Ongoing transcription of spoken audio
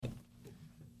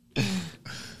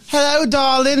Hello,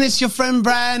 darling. It's your friend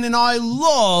Brian, and I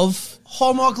love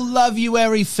Hallmark Love You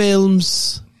Airy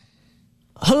films.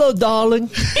 Hello, darling.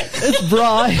 It's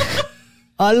Brian.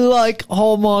 I like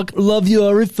Hallmark Love You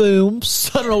Airy films.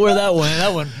 I don't know where that went.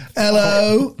 That one.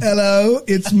 Hello.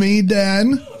 It's me,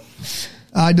 Dan.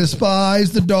 I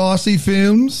despise the Darcy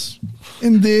films,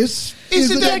 and this is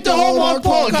the Deck the Hallmark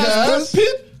podcast.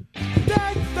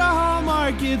 Deck the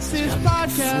Hallmark. It's this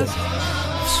podcast.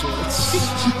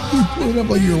 You put it up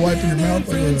like you were wiping your mouth.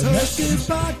 Like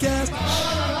Podcast.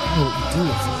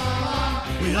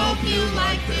 We hope you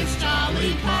like this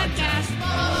jolly podcast.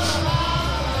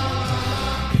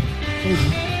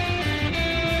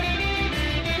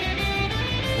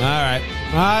 All right.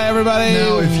 Hi, everybody.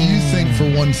 Now, if you think for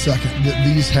 1 second that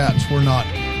these hats were not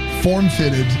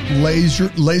form-fitted,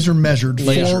 laser measured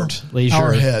for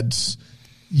our heads,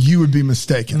 you would be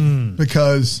mistaken.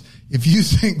 Because if you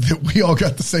think that we all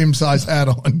got the same size hat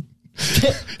on,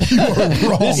 you are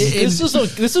wrong. This is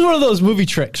one of those movie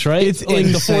tricks, right? It's like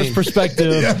the forced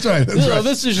perspective. Yeah, that's right.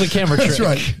 This is usually a camera trick. That's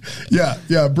right.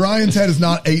 Yeah. Brian's head is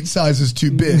not 8 sizes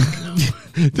too big.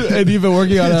 And you've been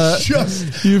working on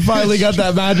you finally got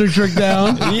that magic trick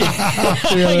down.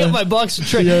 I got my box of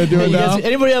tricks. You do it now?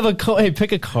 Anybody have a hey,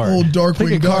 pick a card. Old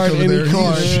Darkwing Duck over there.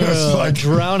 Card. He's just like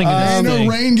drowning in ain't no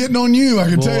rain getting on you. I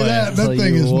can tell you that. That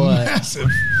thing is massive.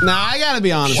 Now, I got to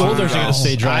be honest. Shoulders are going to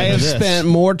stay dry. I have spent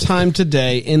more time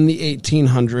today in the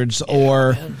 1800s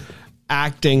or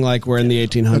acting like we're in the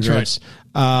 1800s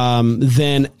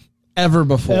than ever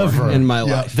before in my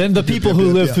life. Than the people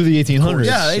who lived through the 1800s.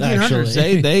 Yeah,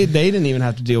 1800s. They didn't even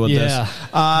have to deal with this.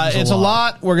 It's a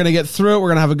lot. We're going to get through it. We're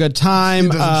going to have a good time.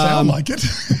 It doesn't sound like it.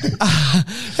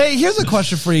 Hey, here's a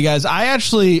question for you guys. I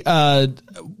actually, I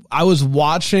was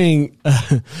watching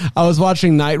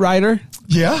Knight Rider.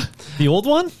 Yeah. The old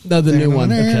one? No, the new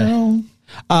one. Okay.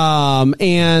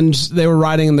 And they were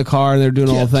riding in the car and they were doing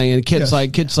the whole thing. And Kit's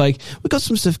like, we got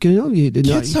some stuff going on.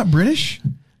 Kit's not British.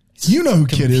 You know who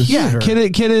Kid is. Yeah, Kid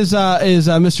is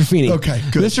Mr. Feeney. Okay,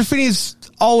 good. Mr. Feeney's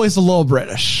always a little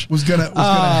British. Was gonna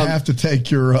have to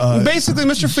take your. Basically,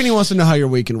 Mr. Feeney wants to know how your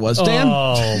weekend was. Dan?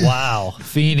 Oh, wow.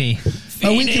 Feeney. My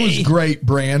weekend was great,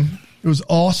 Bran. It was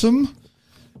awesome.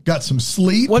 Got some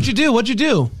sleep. What'd you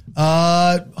do?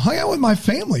 Hung out with my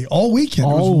family all weekend.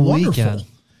 It was wonderful.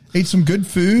 Ate some good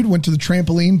food. Went to the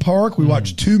trampoline park. We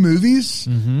watched 2 movies.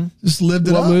 Just lived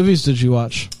it up. What movies did you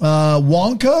watch?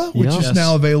 Wonka, which is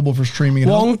now available for streaming.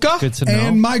 Wonka? Good to know.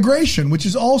 And Migration, which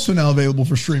is also now available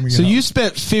for streaming. So you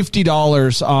spent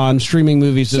 $50 on streaming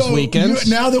movies this weekend?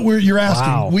 Now that you're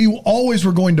asking, we always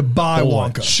were going to buy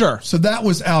Wonka. Sure. So that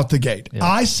was out the gate. Yeah.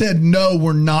 I said, no,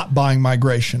 we're not buying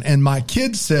Migration. And my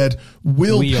kids said,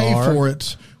 we'll pay for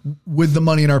it with the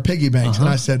money in our piggy banks. And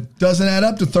I said, doesn't add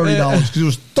up to $30 because it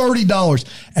was $30.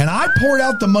 And I poured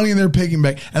out the money in their piggy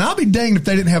bank. And I'll be danged if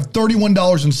they didn't have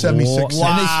 $31.76. Wow.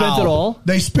 And they spent it all?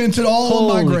 They spent it all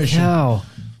on Migration. Cow.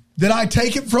 Did I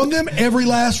take it from them? Every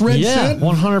last red cent?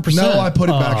 100%. No, I put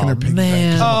it back in their piggy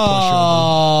bank.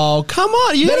 Oh, come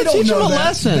on. You got to teach them a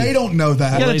lesson. They don't know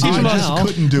that. You got to teach them a lesson. I just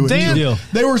couldn't do it. Dan,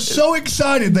 they were so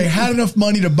excited. They had enough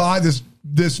money to buy this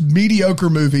mediocre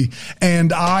movie,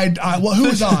 and who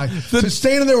was I to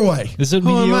stand in their way? Is it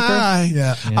mediocre?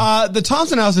 Yeah. The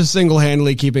Thompson House is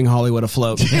single-handedly keeping Hollywood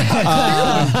afloat.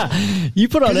 You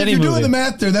put on any movie. If you're doing the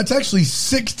math there, that's actually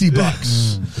 $60.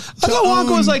 I thought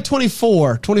Wonka was like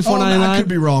 $24.99. I could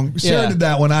be wrong. Sarah did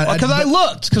that one.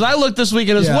 Because I looked this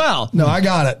weekend as well. No, I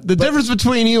got it. The difference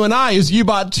between you and I is you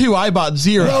bought 2, I bought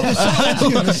 0. Well,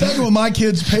 the second one my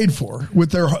kids paid for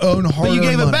with their own hard-earned money. But you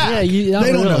gave it back. Yeah,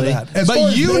 they don't know that. But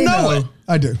you know it.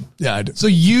 I do. Yeah, I do. So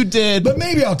you did. But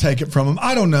maybe I'll take it from them.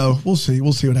 I don't know. We'll see.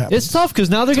 We'll see what happens. It's tough because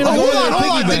now they're going to Hold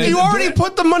on. Did you already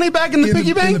put the money back in the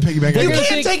piggy bank? In the piggy bank. You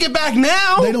can't take it back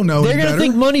now. They don't know. They're going to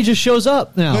think money just shows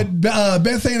up now. But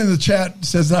Beth Ann in the chat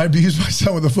says that I abused my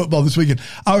son with the football this weekend.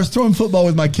 I was throwing football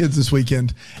with my kids this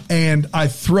weekend, and I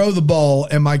throw the ball,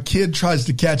 and my kid tries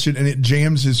to catch it, and it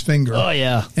jams his finger. Oh,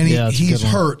 yeah. And he's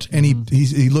hurt, and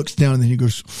he looks down, and then he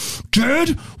goes,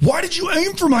 Dad, why did you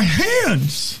aim for my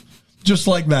hands? Just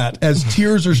like that, as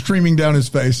tears are streaming down his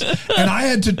face. And I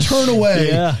had to turn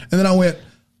away. And then I went,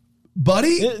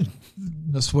 buddy,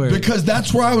 I swear. Because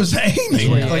that's where I was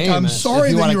aiming. I'm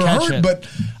sorry that you were hurt, but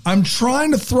I'm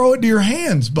trying to throw it to your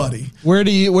hands, buddy. Where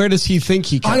does he think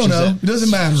he catches it? I don't know. It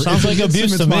doesn't matter. Sounds like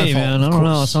abuse to me, man. I don't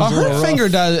know. A hurt finger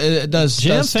does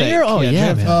jam stink. finger? Oh,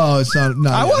 yeah, man. Oh, it's not.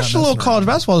 I watched a little college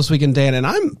basketball this weekend, Dan, and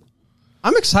I'm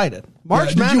I'm excited. March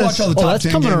Did Madness. you watch all the top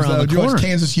 10 games, though? Did you watch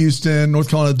Kansas, Houston, North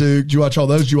Carolina, Duke? Did you watch all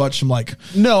those? Did you watch some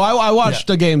No, I watched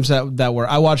the games that were.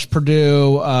 I watched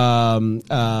Purdue,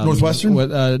 Northwestern?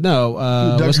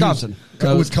 Wisconsin.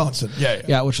 Wisconsin.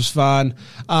 Yeah, which was fun.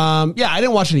 I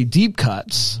didn't watch any deep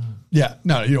cuts. Yeah,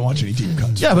 no, you don't watch any deep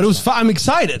cuts. Yeah, but it was fun. I'm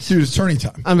excited. Dude, it's tourney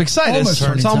time. I'm excited.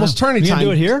 It's almost tourney time. You gonna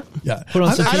do it here? Yeah. Put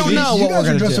on some I don't TV? know. You guys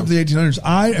are dressed up for the 1800s.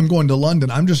 I am going to London.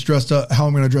 I'm just dressed up how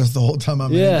I'm going to dress the whole time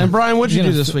I'm here. And Brian, what'd you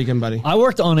do this weekend, buddy? I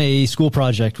worked on a school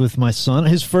project with my son.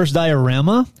 His first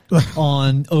diorama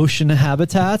on ocean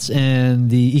habitats and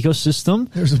the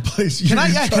ecosystem. There's a place. Can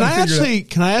I actually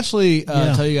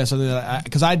tell you guys something that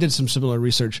because I did some similar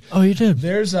research. Oh, you did?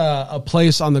 There's a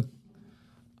place on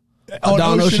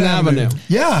down Ocean Avenue.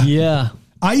 Yeah.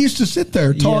 I used to sit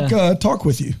there, talk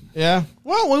with you. Yeah.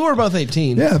 Well, we were both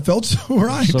 18. Yeah, it felt so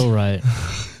right. So right.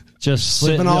 Just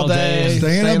sleeping all day,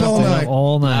 staying up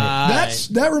all night. Night.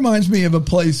 That reminds me of a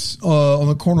place on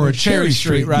the corner of Cherry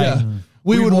Street, right? Yeah.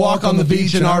 We would walk on the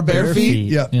beach in our bare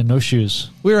feet. Yeah, no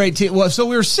shoes. We were 18. Well, so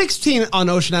we were 16 on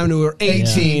Ocean Avenue. We were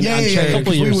 18 on Cherry. A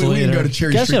couple years we didn't go to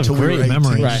Cherry Street until we were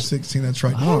 18. Right. 16, that's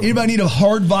right. Anybody need a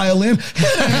hard violin?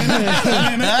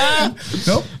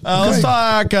 Nope. Let's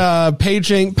talk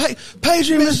paging.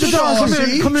 Paging, Mr.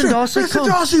 Darcy. Come in, Darcy. Mr.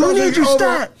 Darcy, we need you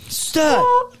stat.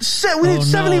 We need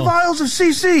 70 vials of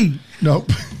CC.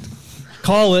 Nope.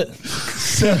 Call it.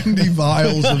 70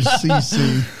 vials of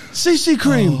CC. CC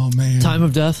cream. Oh, man. Time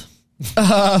of death.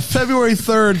 February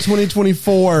 3rd,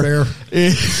 2024. Fair.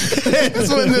 It's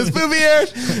when this movie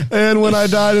aired and when I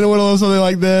died in the middle of something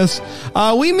like this.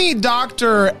 We meet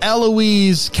Dr.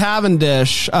 Eloise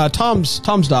Cavendish, Tom's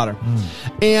daughter.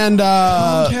 And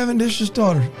Tom Cavendish's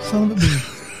daughter. Son of a bitch.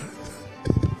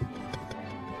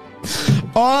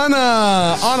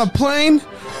 on a plane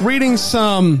reading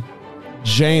some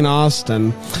Jane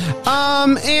Austen.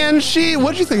 And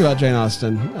what'd you think about Jane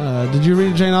Austen? Did you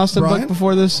read a Jane Austen book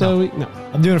before this week? No.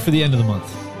 I'm doing it for the end of the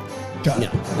month. Got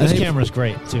it. This camera's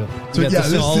great, too. So,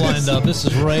 this all lined up. This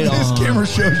is right on. This camera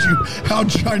shows you how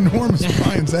ginormous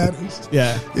Brian's at is.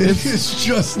 Yeah. It's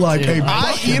just like a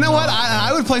you know what?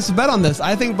 I would place a bet on this.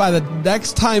 I think by the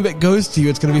next time it goes to you,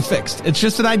 it's going to be fixed. It's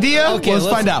just an idea. Okay, let's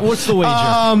find out. What's the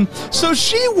wager? So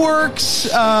she works.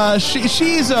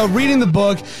 She's reading the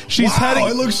book. She's heading.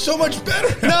 It looks so much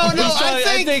better. No.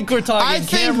 I think we're talking. I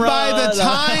think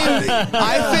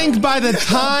by the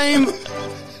time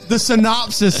the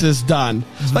synopsis is done.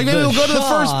 Like maybe we'll go to the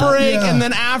first break and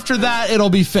then after that it'll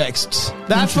be fixed.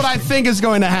 That's what I think is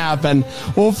going to happen.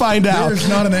 We'll find out. There's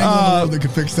not an angle in the world that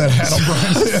could fix that hat on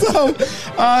Brian's head.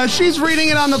 So she's reading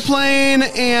it on the plane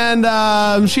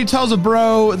and she tells a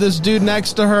bro, this dude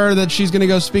next to her, that she's going to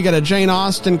go speak at a Jane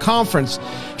Austen conference.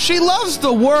 She loves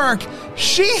the work.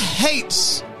 She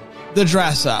hates the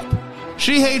dress up.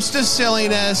 She hates the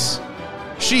silliness.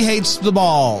 She hates the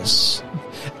balls.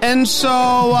 And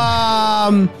so,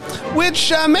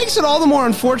 which makes it all the more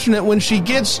unfortunate when she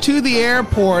gets to the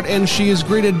airport and she is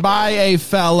greeted by a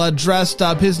fella dressed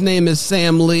up. His name is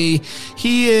Sam Lee.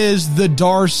 He is the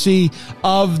Darcy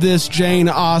of this Jane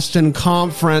Austen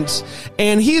conference,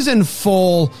 and he's in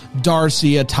full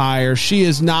Darcy attire. She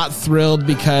is not thrilled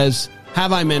because,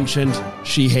 have I mentioned,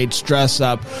 she hates dress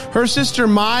up. Her sister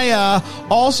Maya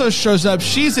also shows up.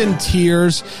 She's in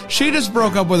tears. She just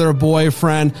broke up with her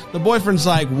boyfriend. The boyfriend's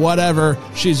like, whatever,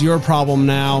 she's your problem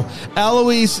now.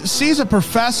 Eloise sees a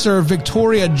professor,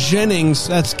 Victoria Jennings.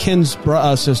 That's Ken's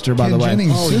sister, by the way.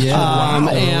 Jennings. Oh, yeah. Wow.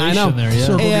 And I know. There, yeah.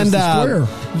 Circle And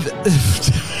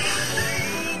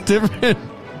different.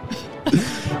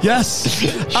 Yes.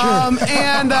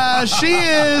 And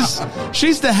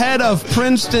she's the head of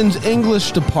Princeton's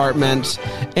English department,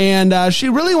 and she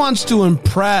really wants to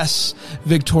impress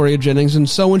Victoria Jennings. And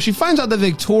so when she finds out that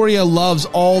Victoria loves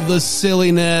all the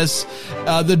silliness,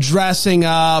 the dressing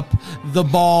up, the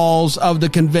balls of the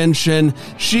convention,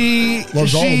 she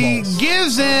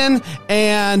gives in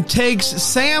and takes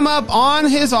Sam up on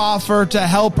his offer to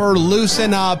help her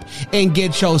loosen up and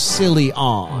get your silly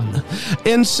on.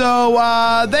 And so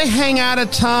they hang out a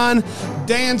ton,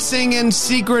 dancing in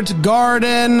secret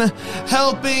garden,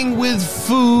 helping with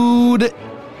food,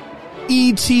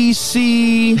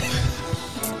 etc.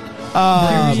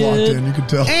 Brian was locked in, you could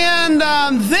tell. And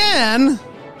then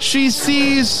she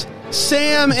sees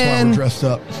Sam and dressed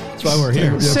up. That's why we're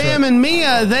here. Sam and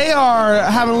Mia. They are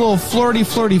having a little flirty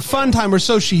fun time, or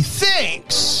so she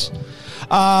thinks.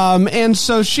 And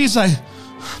so she's like,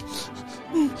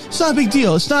 it's not a big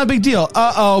deal. It's not a big deal.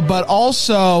 But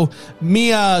also,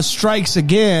 Mia strikes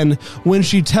again when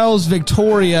she tells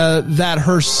Victoria that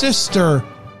her sister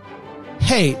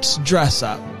hates dress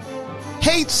up,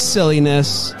 hates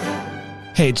silliness,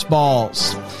 hates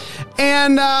balls.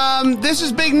 And this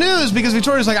is big news because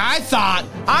Victoria's like, I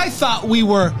thought we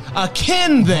were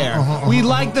akin there. We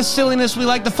like the silliness, we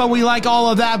like the fun, we like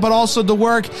all of that, but also the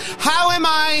work. How am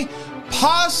I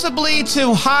possibly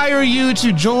to hire you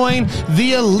to join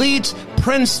the elite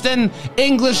Princeton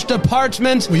English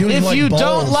department if you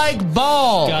don't like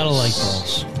balls? Gotta like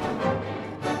balls.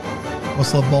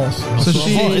 Must love balls. So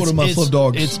must love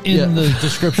dogs. It's in the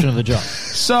description of the job.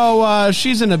 So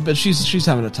she's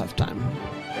having a tough time.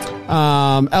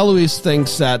 Eloise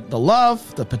thinks that the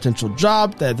love, the potential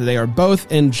job, that they are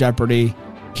both in jeopardy.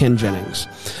 Ken Jennings.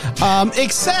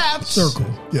 Except circle.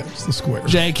 Yes, the square.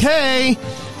 JK,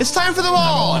 it's time for the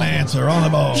ball. Number one answer on the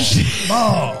ball.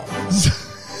 Balls.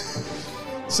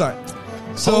 Sorry.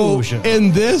 So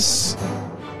in this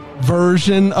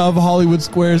version of Hollywood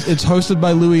Squares, it's hosted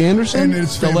by Louis Anderson. And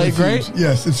it's the late Feud. great.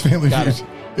 Yes, it's Family Feud.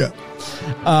 Yeah.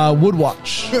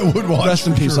 Woodwatch. Woodwatch. Rest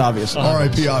in peace, obviously.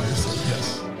 R.I.P. Obviously.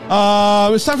 Yes.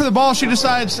 It's time for the ball. She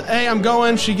decides, hey, I'm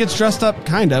going. She gets dressed up,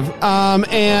 kind of.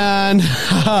 And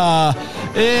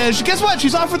guess what?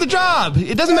 She's off for the job.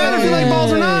 It doesn't matter if you like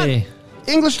balls or not.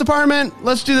 English department,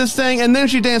 let's do this thing. And then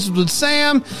she dances with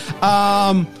Sam.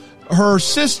 Her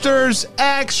sister's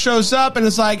ex shows up and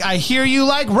is like, I hear you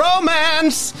like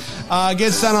romance.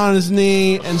 Gets down on his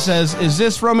knee and says, is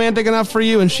this romantic enough for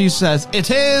you? And she says, it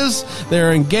is.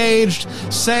 They're engaged.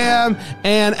 Sam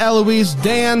and Eloise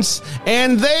dance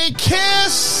and they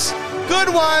kiss.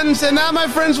 Good ones. And that, my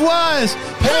friends, was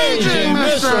Paging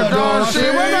Mr. Darcy.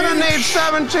 We're going to need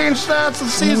 17 stats of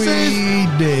CCs. We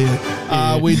did.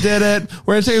 We did it.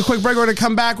 We're going to take a quick break. We're going to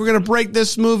come back. We're going to break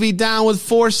this movie down with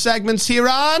 4 segments here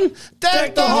on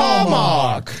Deck the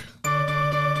Hallmark.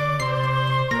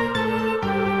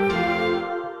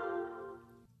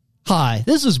 Hi,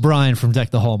 this is Brian from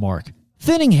Deck the Hallmark.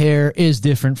 Thinning hair is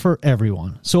different for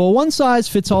everyone, so a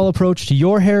one-size-fits-all approach to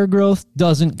your hair growth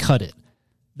doesn't cut it.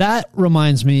 That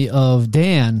reminds me of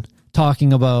Dan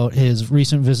talking about his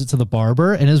recent visit to the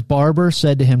barber, and his barber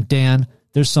said to him, Dan,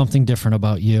 there's something different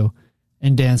about you.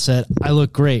 And Dan said, I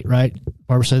look great, right?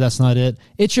 Barber said, that's not it.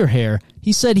 It's your hair.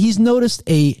 He said he's noticed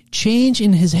a change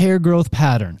in his hair growth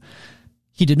pattern.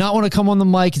 He did not want to come on the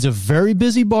mic. He's a very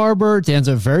busy barber. Dan's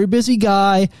a very busy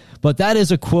guy. But that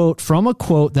is a quote from a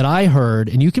quote that I heard,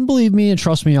 and you can believe me and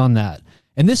trust me on that.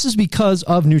 And this is because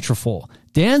of Nutrafol.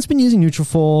 Dan's been using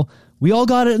Nutrafol. We all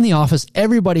got it in the office.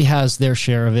 Everybody has their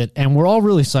share of it, and we're all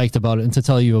really psyched about it and to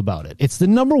tell you about it. It's the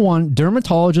 #1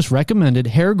 dermatologist-recommended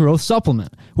hair growth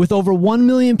supplement, with over 1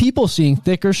 million people seeing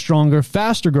thicker, stronger,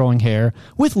 faster-growing hair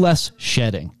with less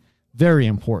shedding. Very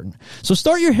important. So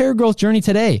start your hair growth journey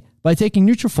today by taking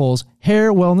Nutrafol's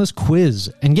Hair Wellness Quiz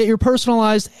and get your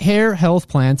personalized hair health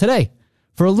plan today.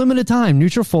 For a limited time,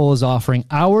 Nutrafol is offering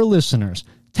our listeners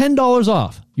 $10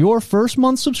 off your first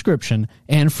month subscription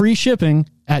and free shipping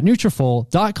at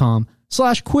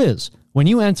Nutrafol.com/quiz when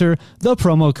you enter the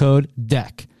promo code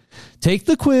DECK. Take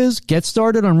the quiz, get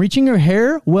started on reaching your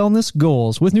hair wellness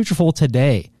goals with Nutrafol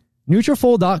today.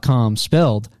 Nutrafol.com,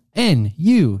 spelled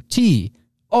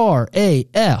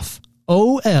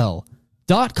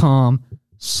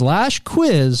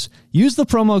Nutrafol.com/quiz. Use the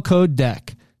promo code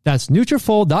DECK. That's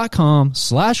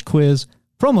Nutrafol.com/quiz,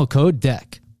 promo code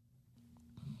DECK.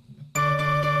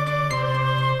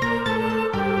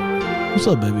 What's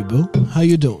up, baby boo? How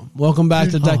you doing? Welcome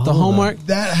back to Deck the Hallmark.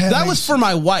 That was for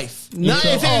my wife.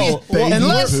 Unless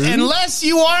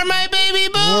you are my baby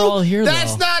boo, we're all here,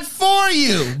 that's not for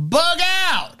you. Bug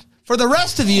out. For the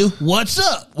rest of you, what's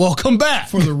up? Welcome back.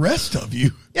 For the rest of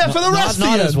you. Yeah, for the rest of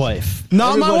you. Not his wife.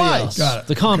 Not Everybody my wife. Else. Got it.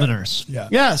 The commoners. Yeah.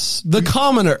 Yes, the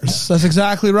commoners. That's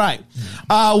exactly right.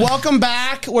 Welcome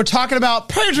back. We're talking about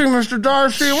Paging Mr.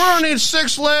 Darcy. We're going to need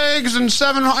 6 legs and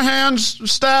 7 hands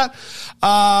stat.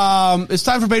 It's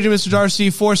time for Paging Mr. Darcy.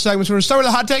 4 segments. We're going to start with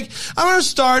a hot take. I'm going to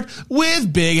start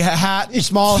with big hat,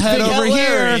 small head Big over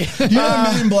Hat here. You know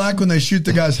Men in Black when they shoot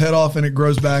the guy's head off and it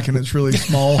grows back and it's really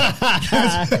small?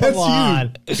 That's Come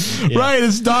on. you. Right,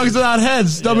 it's dogs without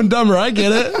heads. Dumb and Dumber. I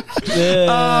get it.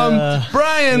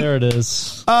 Brian, There it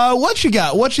is. what you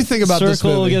got? What you think about this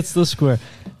Circle movie? gets the square.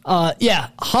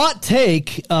 Hot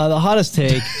take. The hottest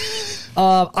take.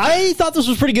 I thought this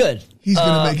was pretty good. He's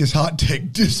going to make his hot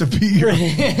take disappear.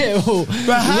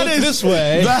 The hat is this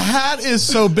way. The hat is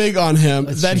so big on him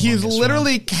that he's humongous,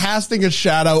 literally casting a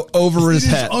shadow over his It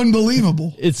is head.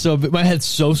 unbelievable. It's so big. My head's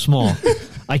so small.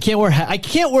 I can't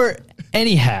wear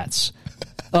any hats.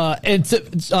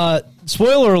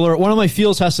 Spoiler alert, one of my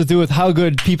feels has to do with how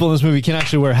good people in this movie can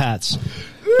actually wear hats.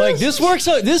 Like, this works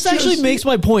out. This actually makes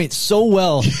my point so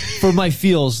well for my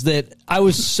feels that I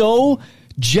was so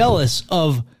jealous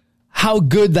of how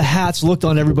good the hats looked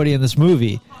on everybody in this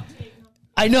movie.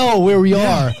 I know where we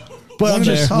are. But I'm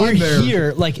just, we're there.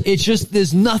 here. Like, it's just,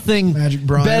 there's nothing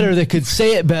better that could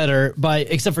say it better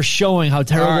except for showing how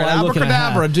terrible I look.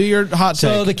 Abracadabra, do your hot take.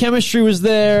 So the chemistry was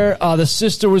there. The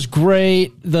sister was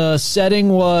great. The setting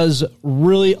was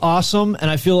really awesome.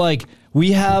 And I feel like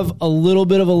we have a little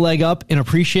bit of a leg up in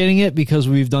appreciating it because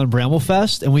we've done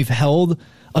Bramblefest and we've held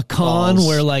a con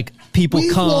where like people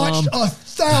We've watched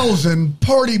 1,000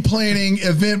 party planning,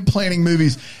 event planning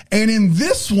movies. And in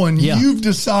this one, you've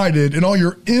decided in all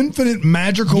your infinite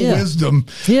magical wisdom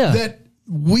that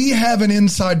we have an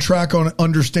inside track on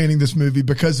understanding this movie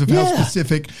because of how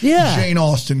specific Jane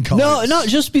Austen comes. No,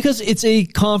 just because it's a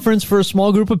conference for a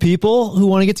small group of people who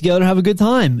want to get together and have a good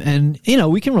time. And, you know,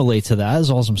 we can relate to that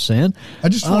is all I'm saying. I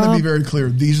just want to be very clear.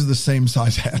 These are the same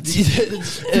size hats.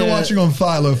 If you're watching on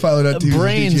Philo.tv.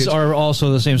 Brains are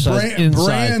also the same size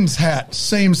Brand's hat,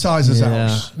 same size as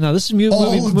ours. No, this is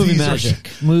movie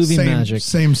magic. Movie magic.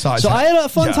 Same size. So I had a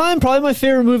fun time. Probably my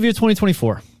favorite movie of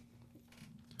 2024.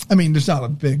 I mean, there's not a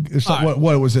big. It's not,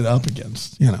 what was it up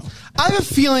against? You know, I have a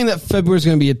feeling that February is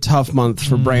going to be a tough month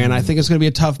for Bran. I think it's going to be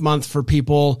a tough month for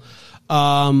people.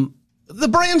 The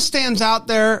brand stands out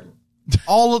there.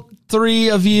 All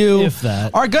three of you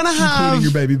are going to have, including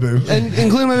your baby boo, and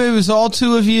including my baby boo. So all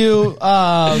two of you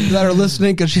that are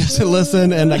listening, because she doesn't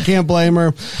listen, and I can't blame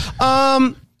her.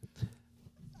 I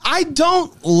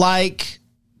don't like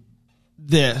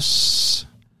this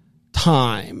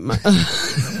time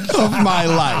of my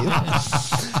life.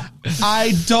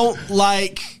 I don't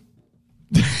like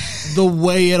the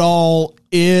way it all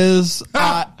is.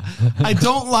 I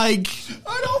don't like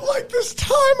this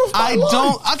time of my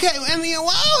life. Okay, and while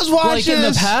I was watching, like in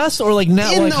the past or like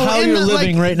now, like how you're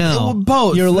living right now.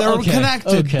 Both. They're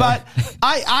connected. Okay. But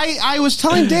I was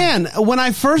telling Dan when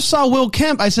I first saw Will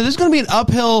Kemp, I said this is going to be an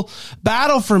uphill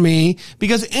battle for me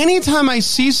because anytime I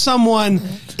see someone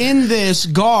in this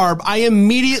garb, I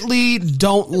immediately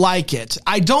don't like it.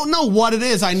 I don't know what it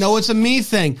is. I know it's a me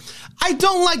thing. I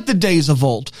don't like the days of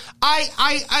old.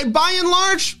 I by and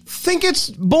large think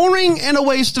it's boring and a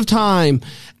waste of time.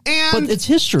 And but it's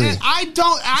history. And I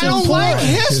don't like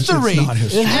history. It's not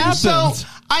history. It happened. So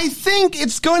I think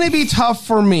it's going to be tough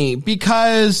for me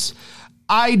because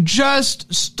I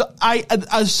just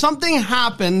something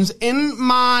happens in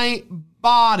my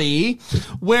body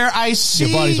where I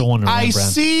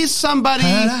see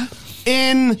somebody.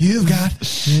 You've got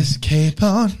this cape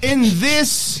on. In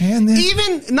this,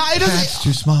 even no, it doesn't.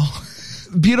 Too small.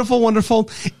 Beautiful, wonderful.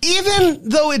 Even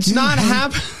though it's not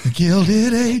happening, the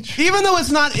Gilded Age. Even though it's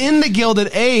not in the Gilded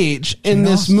Age in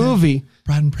this movie,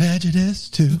 Pride and Prejudice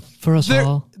too. For us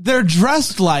all, they're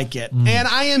dressed like it, and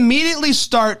I immediately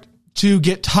start to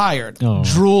get tired.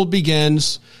 Drool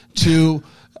begins to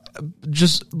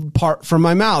just part from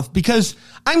my mouth because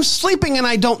I'm sleeping and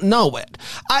I don't know it.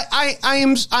 I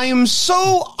am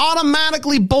so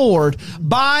automatically bored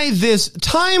by this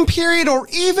time period or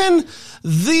even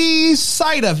the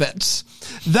sight of it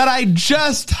that I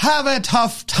just have a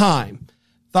tough time.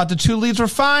 Thought the two leads were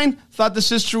fine. Thought the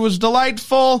sister was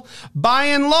delightful. By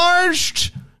and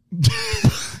large,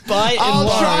 I'll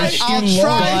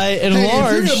try. Hey, if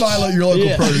you're gonna buy your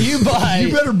local produce, you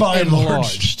better buy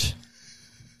enlarged.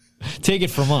 Take it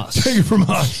from us. Take it from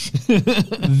us.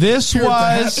 This Here was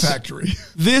at the hat factory.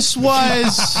 This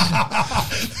was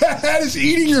that is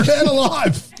eating your head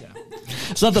alive.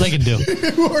 It's not that I can do.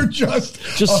 You are just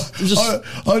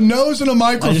a nose and a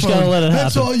microphone. I just gotta let it happen.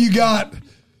 That's all you got.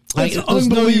 There's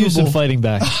no use in fighting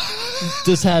back.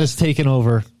 This hat is taken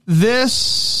over.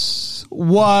 This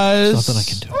was nothing I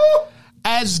can do.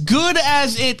 As good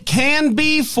as it can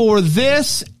be for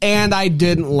this, and I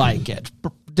didn't like it.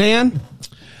 Dan?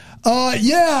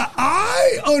 Yeah,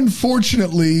 I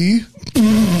unfortunately.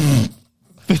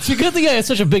 It's a good thing I had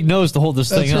such a big nose to hold this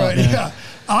thing up. That's right, yeah.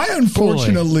 I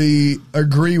unfortunately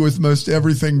agree with most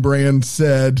everything Brand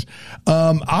said.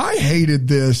 I hated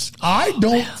this. I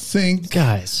don't think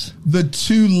the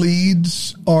two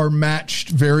leads are matched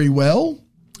very well.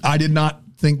 I did not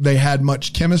think they had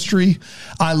much chemistry.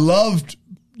 I loved,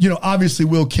 obviously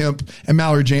Will Kemp and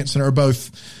Mallory Jansen are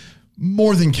both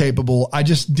more than capable. I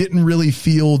just didn't really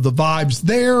feel the vibes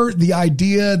there. The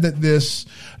idea that this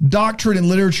doctorate in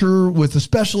literature with a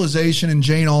specialization in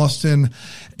Jane Austen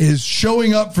is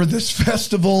showing up for this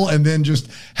festival and then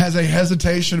just has a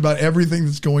hesitation about everything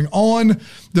that's going on.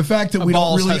 The fact that we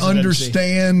don't really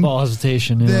understand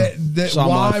that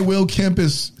why Will Kemp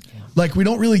is like, we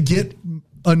don't really get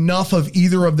enough of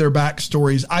either of their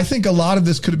backstories. I think a lot of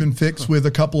this could have been fixed with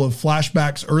a couple of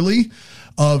flashbacks early.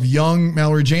 of young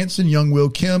Mallory Jansen, young Will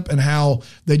Kemp, and how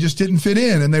they just didn't fit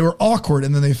in and they were awkward.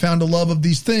 And then they found a love of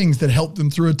these things that helped them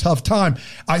through a tough time.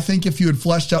 I think if you had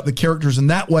fleshed out the characters in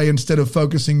that way, instead of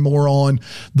focusing more on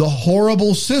the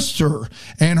horrible sister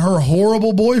and her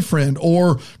horrible boyfriend,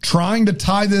 or trying to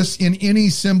tie this in any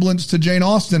semblance to Jane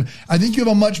Austen, I think you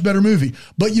have a much better movie.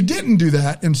 But you didn't do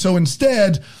that. And so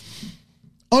instead,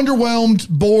 underwhelmed,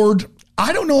 bored.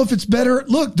 I don't know if it's better.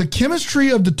 Look, the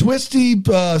chemistry of the Twisty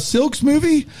Silks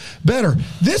movie, better.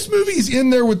 This movie's in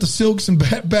there with the Silks and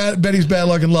Betty's Bad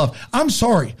Luck and Love. I'm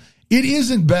sorry. It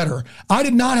isn't better. I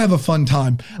did not have a fun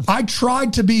time. I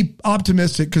tried to be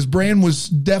optimistic because Bran was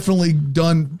definitely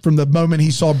done from the moment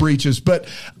he saw Breaches, but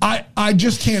I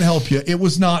just can't help you. It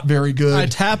was not very good. I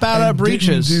tap out at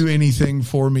Breaches. Didn't do anything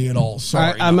for me at all.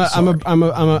 Sorry. I'm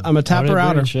a tapper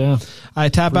outer. Breach, yeah. I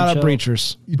tap out at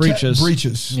Breaches.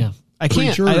 Breaches. Yeah. I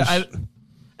can't. And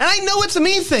I know it's a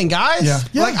me thing, guys.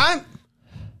 Yeah. Like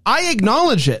I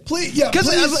acknowledge it. Please, yeah.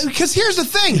 Because here's the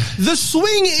thing: the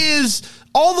swing is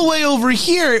all the way over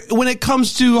here when it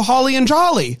comes to Holly and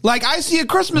Jolly. Like, I see a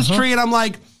Christmas tree and I'm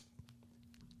like,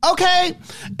 okay,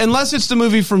 unless it's the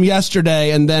movie from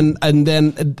yesterday, and then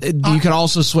you can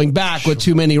also swing back with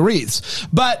too many wreaths.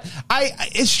 But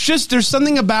it's just, there's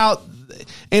something about,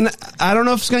 and I don't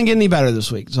know if it's going to get any better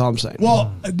this week. That's all I'm saying.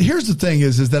 Well, here's the thing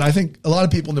is that I think a lot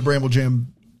of people in the Bramble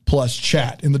Jam Plus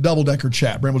chat, in the Double Decker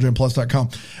chat, BrambleJamPlus.com,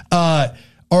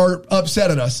 are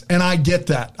upset at us, and I get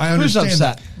that. I understand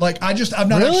that. Like, I've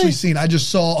not actually seen. I just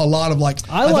saw a lot of like,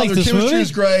 I like thought their this chemistry movie.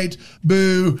 is great.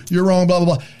 Boo, you're wrong. Blah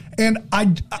blah blah. And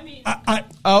Aaron,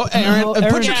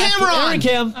 put your camera on. Aaron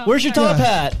Cam, where's your top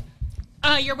hat?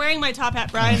 You're wearing my top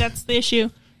hat, Brian. That's the issue.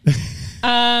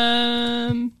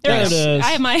 There it is.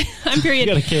 I'm period.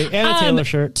 You got a cape and a Taylor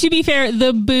shirt. To be fair,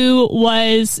 the boo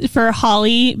was for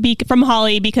Holly, from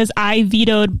Holly, because I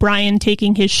vetoed Brian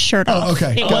taking his shirt off. Oh,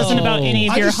 okay. It wasn't about any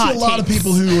of I your just hot see a lot takes. of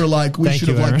people who were like, we should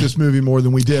have liked this movie more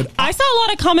than we did. I saw a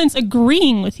lot of comments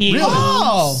agreeing with you. Really?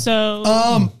 Oh. So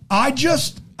I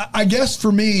guess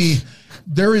for me,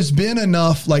 there has been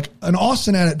enough, like, an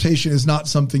Austen adaptation is not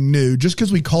something new. Just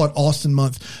because we call it Austen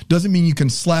Month doesn't mean you can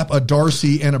slap a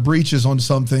Darcy and a Breaches on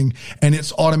something and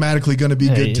it's automatically going to be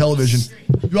good television.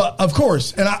 Well, of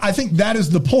course. And I think that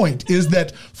is the point, is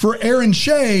that for Aaron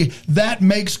Shea, that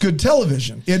makes good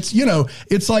television. It's,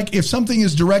 it's like if something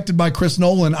is directed by Chris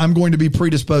Nolan, I'm going to be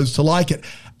predisposed to like it.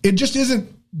 It just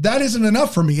isn't. That isn't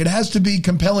enough for me. It has to be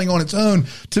compelling on its own.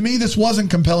 To me, this wasn't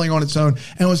compelling on its own,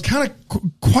 and it was kind of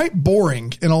quite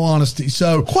boring, in all honesty.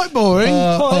 So quite boring,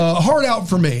 hard out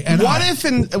for me. And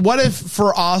what if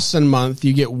for Austen Month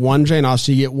you get one Jane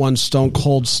Austen, you get one Stone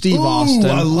Cold Steve Austin?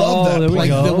 I love that. There we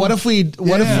go. What if we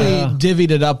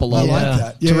divvied it up a little I like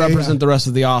that. to represent the rest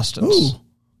of the Austins? Ooh.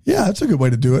 Yeah, that's a good way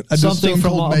to do it. Does Something Stone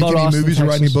Cold make any Austin, movies or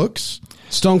write any Texas. books?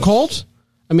 Stone Cold.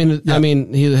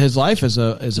 His life is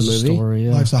a movie. Story,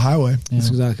 yeah. Life's a highway. That's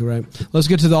exactly right. Let's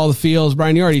get to all the feels.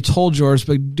 Brian, you already told yours,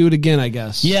 but do it again, I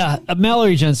guess. Yeah,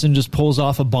 Mallory Jensen just pulls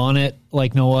off a bonnet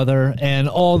like no other, and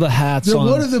all the hats on.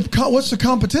 What's the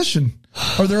competition?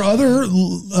 Are there other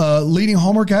leading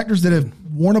Hallmark actors that have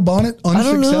worn a bonnet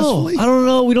unsuccessfully? I don't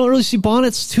know. We don't really see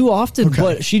bonnets too often,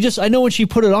 but I know when she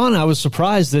put it on, I was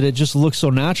surprised that it just looked so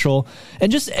natural.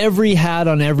 And just every hat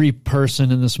on every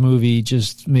person in this movie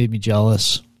just made me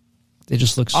jealous. They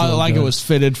just look so like good. It was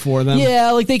fitted for them.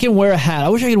 Yeah, like they can wear a hat. I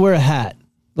wish I could wear a hat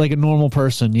like a normal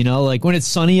person, like when it's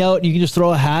sunny out and you can just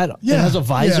throw a hat that has a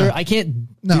visor. Yeah. I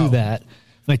can't do that.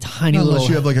 My tiny Unless little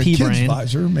you have like a kid's brain.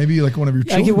 visor, maybe like one of your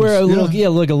children's. I could wear a little,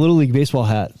 like a little league baseball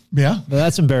hat. Yeah, but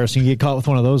that's embarrassing. You get caught with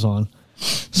one of those on.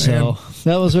 So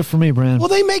that was it for me, Brand. Well,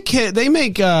 they make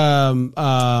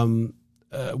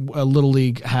little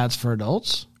league hats for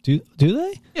adults. Do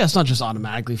they? Yeah, it's not just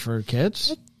automatically for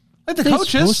kids. Like the They're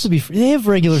coaches. supposed to be. They have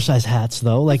regular size hats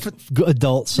though, like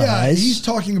adult size. Yeah, he's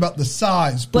talking about the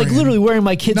size. Like Brand. literally wearing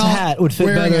my kid's hat would fit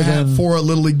wearing better a hat than for a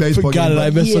little league baseball Forgot game. it.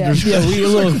 I misunderstood. Yeah, we a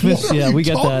little we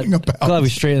got talking that. about? Glad we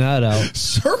straightened that out.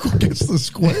 Circle gets the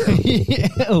square.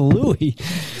 Yeah, Louis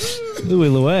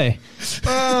Louis.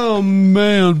 Oh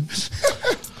man.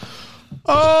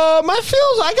 My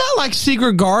feels. I got like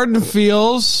Secret Garden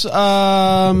feels.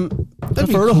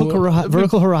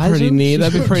 Vertical Horizon. Pretty neat.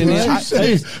 That'd be pretty neat.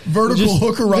 Vertical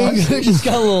Hook Horizon. Just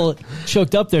got a little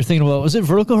choked up there thinking about, was it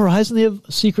Vertical Horizon? They have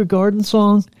Secret Garden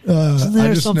song? Isn't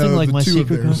there something like My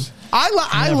Secret Garden?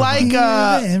 I like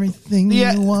everything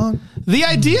you want. The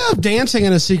idea of dancing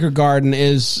in a secret garden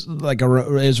is like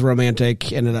is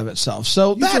romantic in and of itself.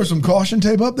 So You throw some caution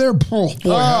tape up there. Oh, boy,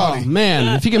 howdy.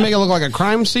 man, if you can make it look like a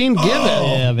crime scene, give it.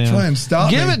 Yeah, man. Try and stop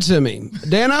Give me. it to me,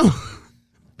 Dano.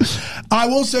 I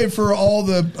will say, for all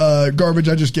the garbage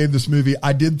I just gave this movie,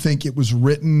 I did think it was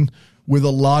written with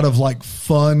a lot of like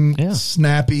fun,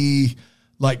 snappy,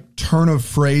 like turn of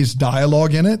phrase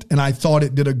dialogue in it. And I thought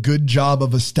it did a good job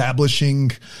of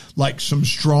establishing like some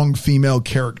strong female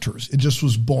characters. It just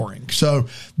was boring. So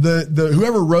the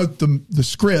whoever wrote the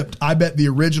script, I bet the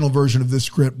original version of this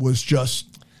script was just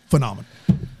phenomenal.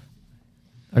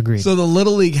 Agreed. So the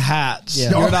Little League hats.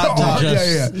 Yeah. You're not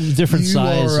talking. different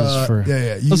sizes for.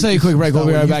 Let's take a quick break. We'll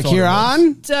be right back here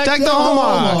on Deck the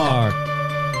Hallmark.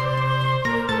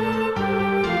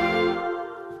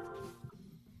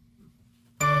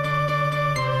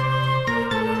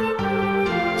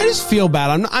 I just feel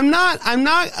bad. I'm not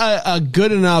a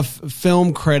good enough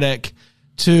film critic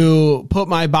to put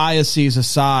my biases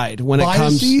aside when it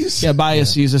comes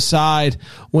aside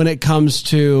when it comes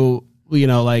to, you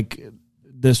know, like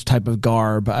this type of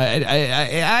garb.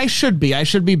 I should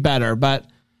be better, but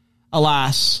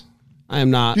alas, I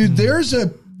am not. Dude, there's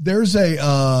a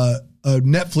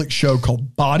Netflix show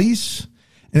called Bodies,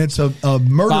 and it's a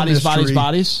murder mystery.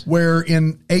 Bodies. Where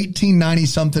in 1890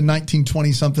 something,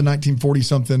 1920 something, 1940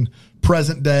 something,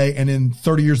 present day, and in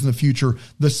 30 years in the future,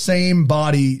 the same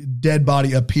dead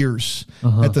body appears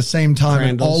at the same time.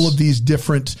 And all of these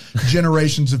different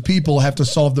generations of people have to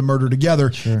solve the murder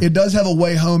together. Sure. It does have a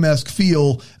Way Home-esque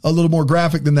feel, a little more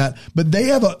graphic than that. But they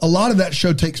have a lot of that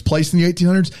show takes place in the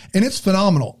 1800s, and it's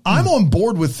phenomenal. I'm on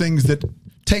board with things that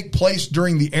take place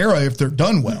during the era if they're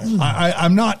done well.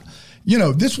 I'm not, you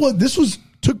know, this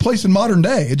took place in modern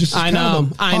day. It just I know. No,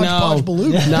 I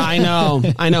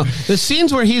know. The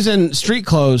scenes where he's in street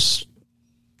clothes,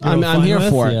 I'm here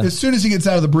for it. Yeah. As soon as he gets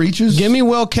out of the breeches, give me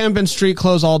Will Kemp in street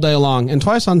clothes all day long and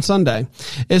twice on Sunday.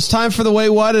 It's time for the Wait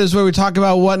What Is, where we talk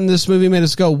about what in this movie made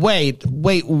us go, wait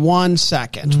 1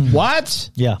 second. What?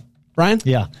 Yeah. Brian?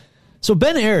 Yeah. So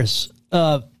Ben Ayers,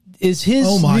 is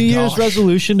his New Year's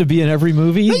resolution to be in every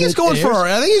movie? I think he's going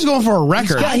for a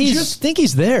record. I just think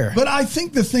he's there. But I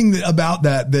think the thing about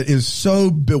that is so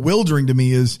bewildering to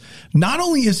me is not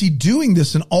only is he doing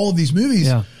this in all of these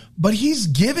movies, but he's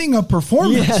giving a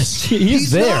performance. Yes,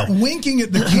 he's there. Not winking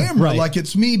at the camera like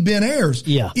it's me, Ben Ayers.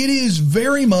 Yeah. It is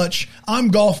very much, I'm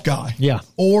golf guy. Yeah.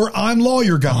 Or I'm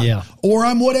lawyer guy. Yeah. Or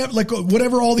I'm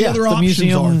whatever all the other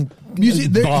options are.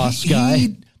 Boss guy.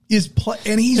 He is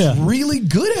and he's really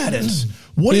good at it.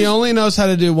 He only knows how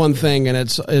to do one thing, and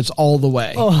it's all the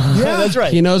way. Oh, yeah, that's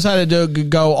right. He knows how to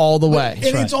go all the way.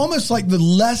 And it's almost like the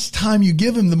less time you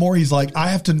give him, the more he's like, I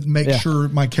have to make sure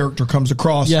my character comes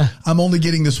across. Yeah. I'm only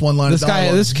getting this one line. This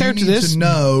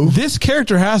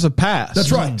character has a past.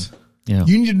 That's right. Yeah.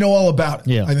 You need to know all about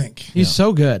it. I think he's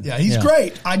so good. Yeah, he's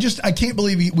great. I can't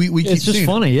believe we keep. It's just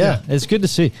funny. Yeah, it's good to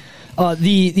see.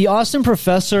 The Austin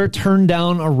professor turned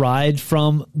down a ride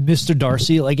from Mr.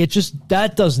 Darcy. Like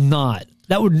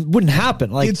that wouldn't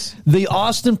happen. Like the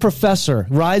Austin professor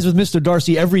rides with Mr.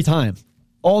 Darcy every time,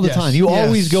 all the time. You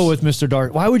always go with Mr.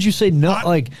 Darcy. Why would you say no?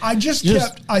 I think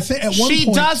at one point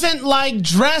she doesn't like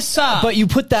dress up. But you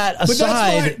put that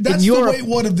aside. That's the way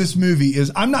what of this movie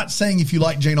is. I'm not saying if you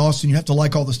like Jane Austen, you have to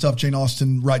like all the stuff Jane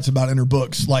austen writes about in her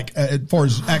books, like as far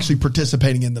as actually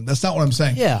participating in them. That's not what I'm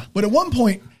saying. Yeah. But at one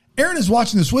point, Aaron is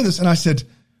watching this with us, and I said,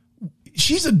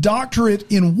 she's a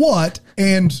doctorate in what?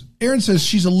 And Aaron says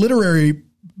she's a literary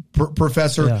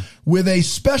professor with a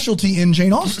specialty in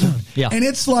Jane Austen. And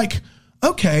it's like,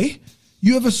 okay,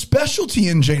 you have a specialty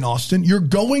in Jane Austen. You're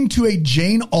going to a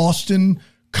Jane Austen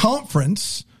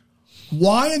conference.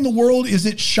 Why in the world is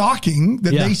it shocking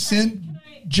that they sent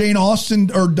Jane Austen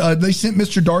or they sent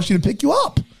Mr. Darcy to pick you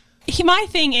up? My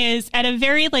thing is, at a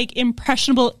very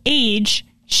impressionable age,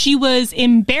 she was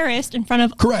embarrassed in front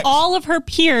of all of her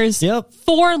peers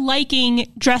for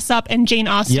liking Dress Up and Jane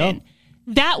Austen.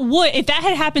 If that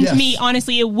had happened to me,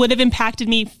 honestly, it would have impacted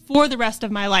me for the rest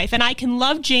of my life. And I can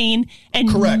love Jane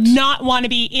and not want to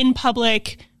be in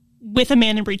public with a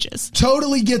man in breeches.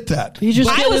 Totally get that.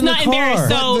 I was not embarrassed.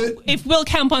 So if Will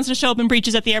Kemp wants to show up in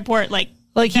breeches at the airport,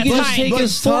 he can just take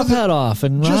his top hat off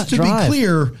and just to drive. Be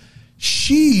clear,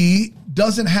 she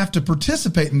doesn't have to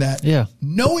participate in that. Yeah.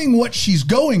 Knowing what she's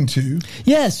going to.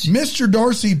 Yes. Mr.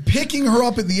 Darcy picking her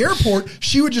up at the airport,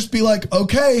 she would just be like,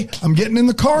 okay, I'm getting in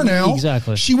the car now.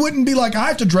 Exactly. She wouldn't be like, I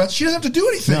have to dress. She doesn't have to do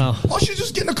anything. No. All she's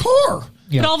just get in a car.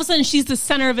 But all of a sudden, she's the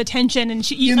center of attention, and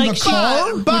she in the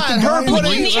car. But her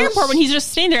putting in the airport when he's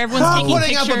just standing there, everyone's taking putting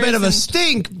pictures. up a bit of a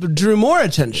stink drew more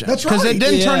attention. That's right, because it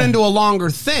didn't turn into a longer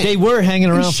thing. They were hanging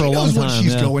around for a long time. She knows what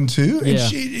she's going to, and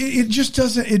it just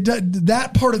doesn't.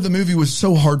 That part of the movie was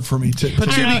so hard for me to.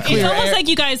 But to be clear, it's almost like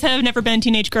you guys have never been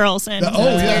teenage girls. And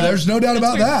there's no doubt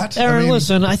about that. Aaron,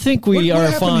 listen, I think we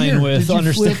are fine with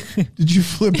understanding. Did you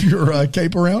flip your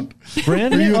cape around?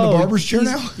 Brandon, are you in the barber's chair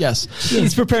now? Yes,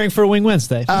 he's preparing for Wing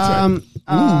Wednesday. Not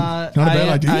a bad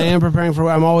idea. I am preparing for.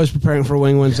 I'm always preparing for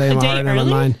Wing Wednesday in my heart and in my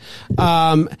mind.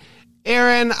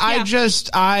 Aaron, I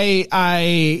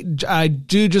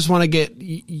do just want to get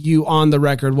you on the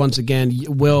record once again.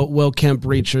 Will Kemp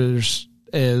breaches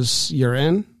you're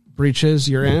in?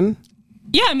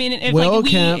 Yeah, I mean,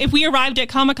 if we arrived at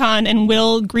Comic-Con and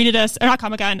Will greeted us, or not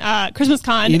Comic-Con, Christmas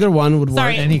Con. Either one would work.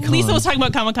 Sorry, any con. Lisa was talking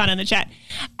about Comic-Con in the chat.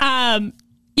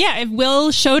 If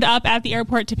Will showed up at the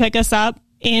airport to pick us up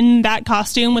in that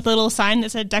costume with a little sign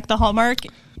that said "Deck the Hallmark,"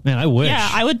 man, I wish. Yeah,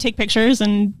 I would take pictures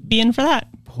and be in for that.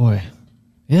 Boy,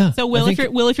 yeah. So if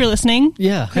you're listening,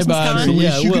 Christmas Con. The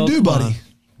least you can do, buddy.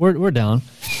 We're down.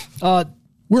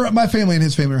 My family and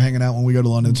his family are hanging out when we go to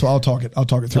London, so I'll talk it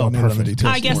through on anonymity.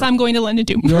 I guess I'm going to London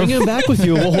too. Bring him back with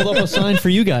you. We'll hold up a sign for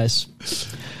you guys. Is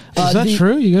that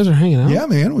true? You guys are hanging out? Yeah,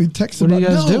 man. We texted. What are you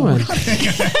guys doing?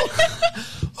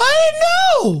 I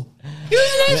didn't know.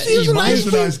 He was a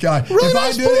nice guy.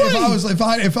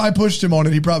 Really if I pushed him on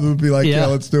it, he probably would be like, "Yeah,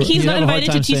 let's do it." He's not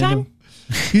invited to tea time.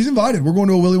 He's invited. We're going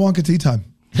to a Willy Wonka tea time.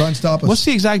 Try and stop us. What's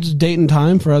the exact date and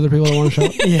time for other people that want to show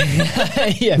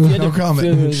up? No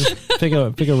comment.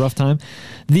 Pick a rough time.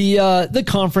 The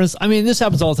conference. I mean, this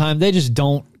happens all the time. They just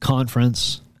don't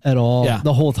conference at all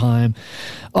the whole time.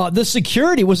 The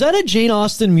security, was that a Jane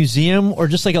Austen museum or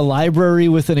just like a library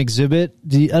with an exhibit?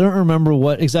 I don't remember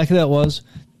what exactly that was.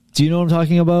 Do you know what I'm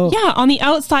talking about? Yeah, on the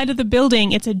outside of the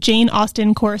building, it's a Jane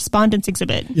Austen correspondence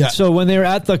exhibit. Yeah. So when they were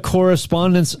at the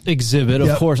correspondence exhibit,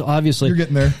 of course, obviously, you're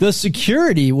getting there. The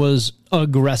security was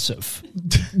aggressive.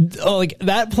 Like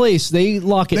that place, they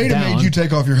lock it down. They'd have made you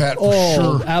take off your hat for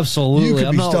sure. Absolutely. You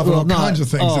could be stuffing all kinds of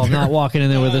things. I'm not walking in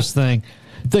there with this thing.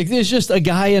 Like, there's just a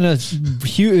guy in a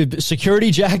huge security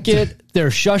jacket. They're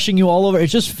shushing you all over. It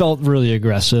just felt really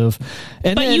aggressive.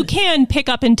 But you can pick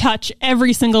up and touch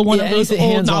every single one of those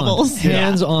old novels.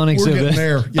 Hands-on exhibit. We're getting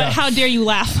there. Yeah. But how dare you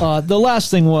laugh? The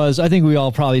last thing was, I think we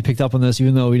all probably picked up on this,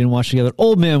 even though we didn't watch together.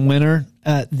 Old Man Winter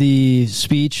at the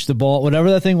speech, the ball,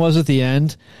 whatever that thing was at the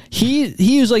end.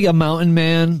 He was like a mountain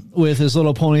man with his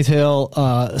little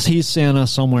ponytail. He's Santa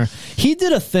somewhere. He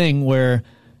did a thing where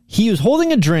he was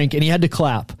holding a drink and he had to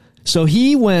clap. So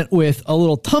he went with a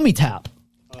little tummy tap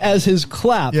as his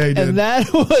clap. Yeah, he did. And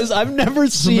that was, I've never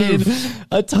seen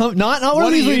a tummy, not one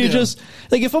of these where you just,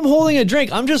 like if I'm holding a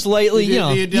drink, I'm just lightly, you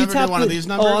ever do one of these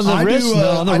numbers? on the wrist?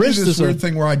 On the wrist do this weird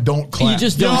thing where I don't clap. You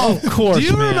just don't, of course, do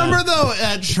you remember though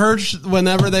at church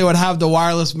whenever they would have the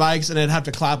wireless mics and they'd have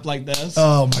to clap like this?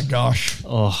 Oh my gosh.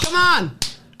 Oh. Come on.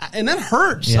 And that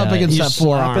hurts up against that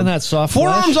forearm. Slapping that soft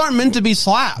Forearms flesh. aren't meant to be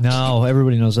slapped. No,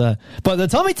 everybody knows that. But the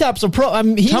tummy tap's a pro. I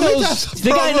mean,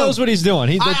 the guy knows what he's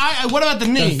doing. What about the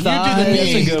knee? You do the knee.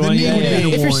 That's a good one.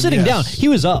 If you're sitting down, he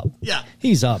was up. Yeah.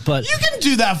 He's up. But you can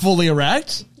do that fully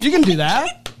erect. You can do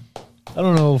that. I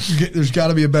don't know. There's got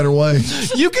to be a better way.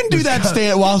 You can do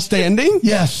that while standing.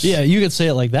 Yes. Yeah, you could say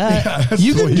it like that. Yeah,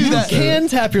 you can do that. You can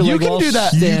tap your leg while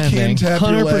standing. You can tap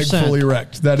 100%. Your leg fully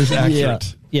erect. That is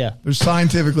accurate. Yeah. There's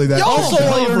scientifically that. Also,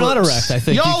 while you're not erect, I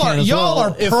think y'all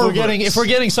are perverts. If we're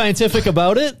getting scientific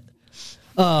about it.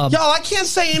 Y'all, I can't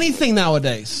say anything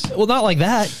nowadays. Well, not like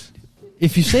that.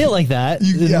 If you say it like that,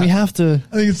 then we have to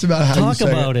I think it's about how talk you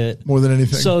say about it more than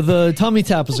anything. So the tummy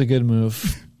tap is a good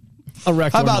move.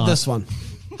 Erect. How about this one?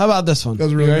 How about this one?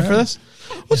 Really you ready for this?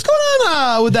 What's going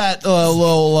on with that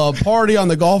little party on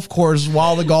the golf course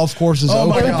while the golf course is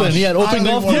open? Open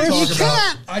golf course. You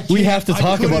can't. We have to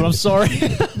talk about it. I'm sorry.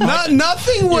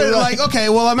 Nothing would okay.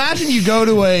 Well, imagine you go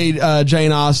to a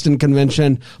Jane Austen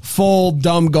convention, full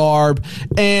dumb garb,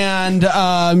 and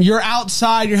you're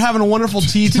outside. You're having a wonderful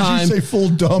tea time. Did you say full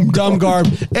dumb garb?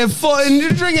 And you're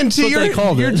drinking tea.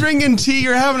 You're drinking tea.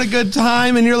 You're having a good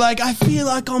time, and you're like, I feel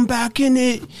like I'm back in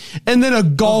it. And then a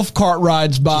golf cart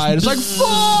rides by, and it's like,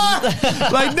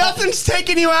 like nothing's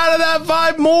taking you out of that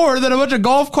vibe more than a bunch of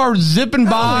golf carts zipping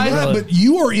by. But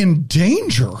you are in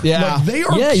danger. Yeah, like they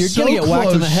are. Yeah, you're so gonna get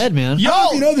whacked in the head, man. You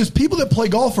know, there's people that play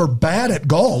golf are bad at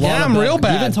golf. Yeah, I'm real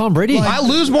bad. Even Tom Brady. I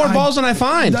lose more balls than I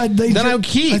find. I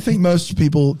keep. I think most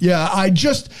people. Yeah,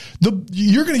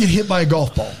 you're going to get hit by a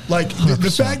golf ball. Like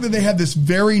the fact that they have this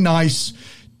very nice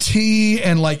tee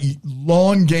and like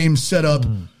lawn game set up.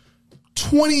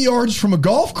 20 yards from a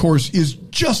golf course is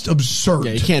just absurd.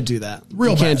 Yeah, you can't do that.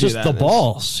 Real bad. Just the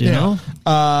balls, you know?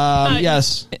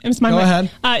 Yes. It was my Go mic.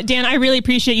 ahead. Dan, I really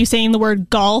appreciate you saying the word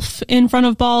golf in front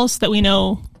of balls so that we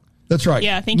know. That's right.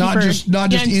 Yeah, thank not you for...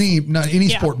 Not any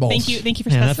sport balls. Thank you for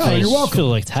Yeah, specifying. You're welcome. I feel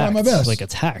like Try my best. like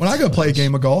attacked. When I go play a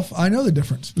game of golf, I know the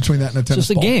difference between that and a tennis It's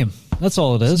just a ball. game. That's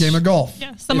all it is. It's a game of golf.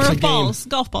 Yeah, summer It's a of balls.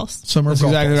 Golf balls. Summer of That's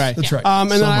golf exactly balls. right. That's right.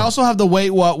 And then I also have the wait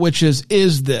what, which is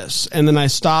this? And then I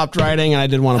stopped writing, and I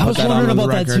did want to I put was that on wondering the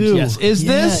about record. that too. Yes, is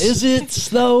this? Is it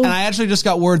though? And I actually just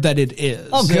got word that it is.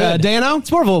 Oh, good. Dano?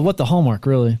 It's more of a what the Hallmark,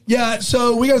 really. Yeah,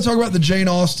 so we got to talk about the Jane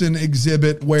Austen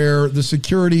exhibit where the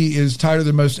security is tighter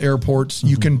than most airports.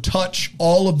 You can touch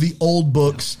all of the old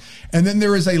books, and then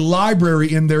there is a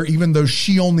library in there, even though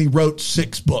she only wrote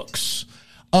 6 books.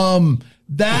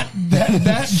 That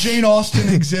Jane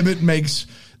Austen exhibit makes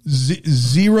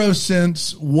zero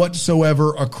sense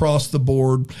whatsoever across the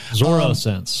board. Zorro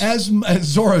sense. As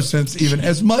Zorro sense, even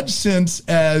as much sense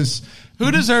as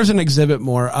Who deserves an exhibit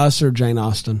more, us or Jane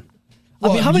Austen? I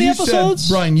mean, how many you episodes?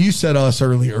 said, Brian, you said us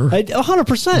earlier.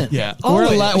 100%. Yeah.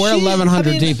 We're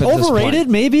 1,100 deep at this point. Overrated,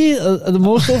 maybe? The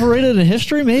most overrated in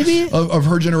history, maybe? Of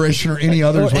her generation or any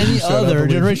other. Or any other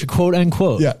generation, quote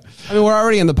unquote. Yeah. I mean, we're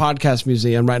already in the podcast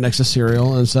museum right next to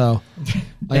Serial, and so...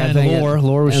 And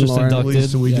Lore was just inducted. The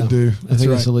least we could do. I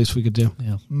think that's the least we could do.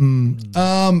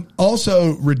 Yeah.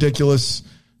 Also ridiculous,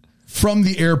 from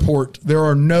the airport, there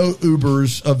are no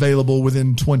Ubers available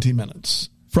within 20 minutes.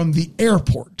 From the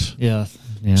airport. Yeah.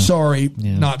 Sorry,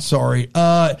 not sorry.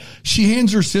 She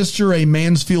hands her sister a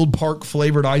Mansfield Park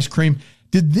flavored ice cream.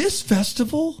 Did this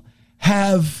festival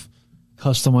have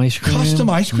custom ice cream?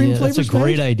 Yeah, that's a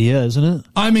great idea, isn't it?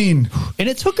 I mean, and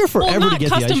it took her forever to get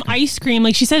the ice cream. Custom ice cream.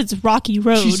 Like she said, it's Rocky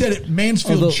Road. She said it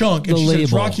Mansfield Chunk, and she said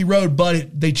it's Rocky Road,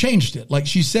 but they changed it. Like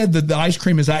she said that the ice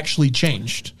cream is actually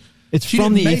changed. It's she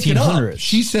from the didn't make it up. 1800s.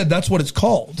 She said that's what it's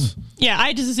called. Yeah,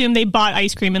 I just assumed they bought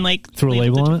ice cream and like threw a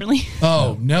label on it.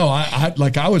 Oh no, I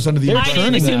was under the I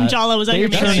didn't assume Jala was under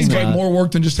That seems like more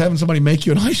work than just having somebody make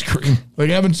you an ice cream. Like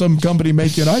having some company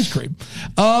make you an ice cream.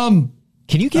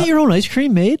 Can you get your own ice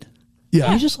cream made?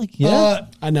 Yeah, you just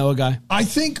I know a guy. I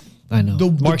think I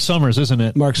know Mark Summers, isn't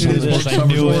it? Mark Summers,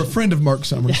 or a friend of Mark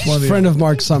Summers. Friend of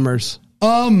Mark Summers.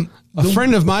 A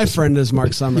friend of my friend is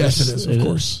Mark Summers. Yes, it is, of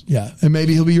course. Yeah, and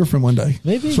maybe he'll be your friend one day.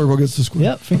 Maybe. Circle gets the square.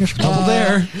 Yep, fingers crossed.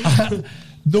 There.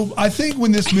 I think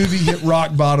when this movie hit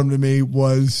rock bottom to me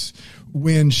was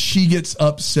when she gets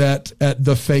upset at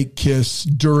the fake kiss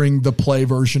during the play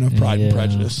version of Pride and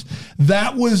Prejudice.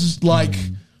 That was like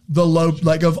the low,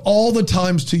 like of all the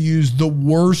times to use the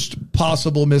worst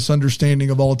possible misunderstanding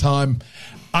of all time.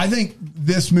 I think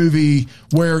this movie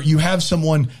where you have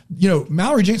someone,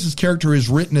 Mallory Jenkson's character is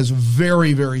written as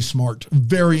very, very smart,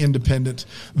 very independent,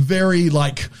 very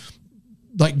like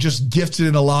just gifted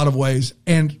in a lot of ways.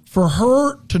 And for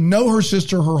her to know her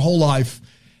sister her whole life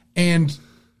and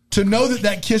to know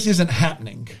that kiss isn't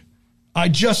happening, I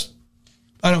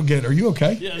don't get it. Are you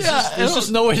okay? Yeah, there's just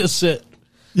no way to sit.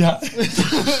 Yeah.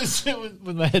 Sit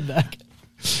with my head back.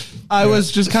 I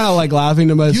was just kind of like laughing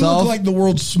to myself. You look like the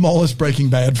world's smallest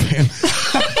Breaking Bad fan.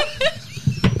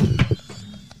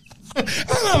 I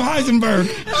love Heisenberg.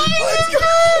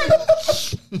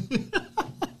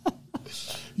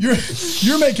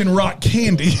 You're making rock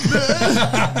candy.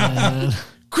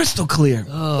 Crystal clear.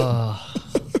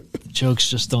 Jokes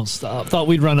just don't stop. Thought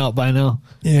we'd run out by now.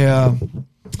 Yeah.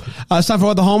 It's time for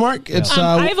What the Hallmark. It's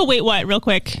I have a wait what real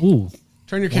quick. Ooh.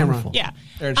 Turn your camera on. Yeah.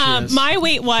 There she is. My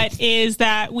wait what is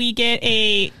that we get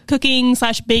a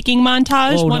cooking/baking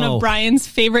montage, one of Brian's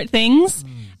favorite things.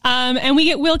 And we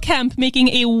get Will Kemp making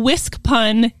a whisk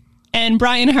pun, and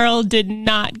Brian Harold did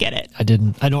not get it. I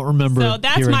didn't. I don't remember. So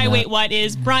that's my wait what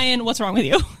is. Brian, what's wrong with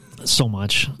you? So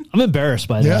much. I'm embarrassed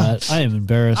by that. I am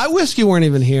embarrassed. I wish you weren't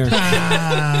even here.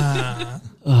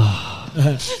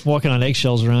 Walking on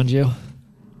eggshells around you.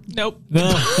 Nope.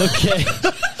 No. Okay.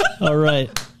 All right.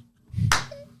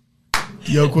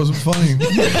 Yoke wasn't funny.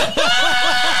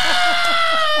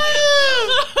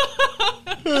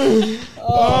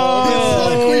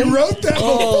 Oh, we wrote that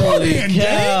beforehand.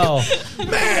 Cow.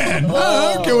 Man,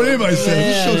 I don't care what anybody says.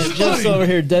 This show's Just funny. over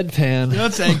here, deadpan.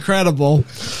 That's incredible.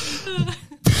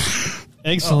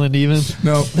 Excellent, even.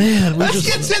 No. Man, Let's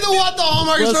get to the What the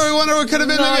Hallmark story. Wonder what could have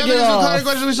been. knock Maybe it off.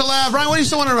 questions we still have. Brian, what are you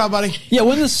still wondering about, buddy? Yeah,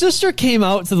 when the sister came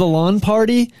out to the lawn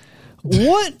party,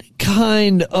 what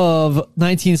kind of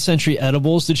 19th century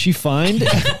edibles did she find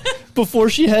before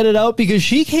she headed out? Because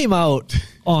she came out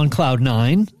on cloud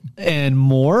 9 and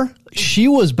more. She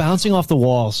was bouncing off the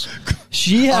walls.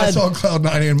 She had I saw Cloud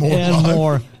 9 and more. and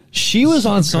more. She was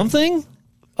on something.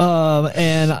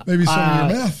 And maybe some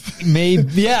of your meth.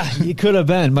 Maybe, yeah, it could have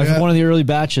been one of the early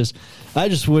batches. I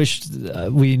just wished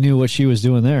we knew what she was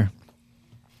doing there.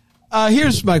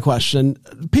 Here's my question.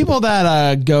 People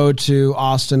that go to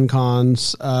Austin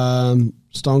cons,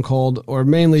 Stone Cold, or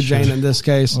mainly Jane in this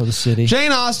case, or the city,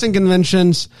 Jane Austen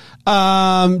conventions,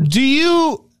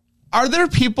 are there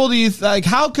people, do you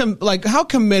how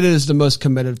committed is the most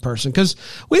committed person? Because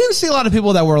we didn't see a lot of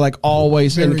people that were like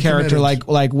always very in character committed.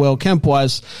 like Will Kemp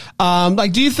was.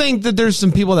 Do you think that there's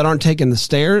some people that aren't taking the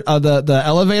stairs, the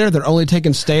elevator, they're only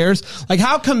taking stairs? Like,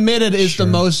 how committed is the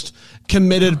most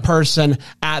committed person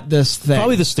at this thing?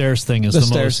 Probably the stairs thing is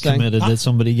the most committed that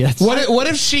somebody gets. What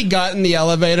if she got in the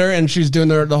elevator and she's doing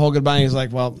the whole goodbye and he's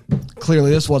like, well,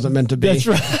 clearly this wasn't meant to be. That's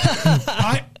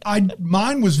right.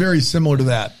 Mine was very similar to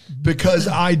that, because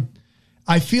I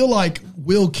feel like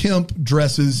Will Kemp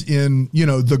dresses in,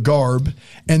 the garb,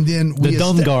 and then we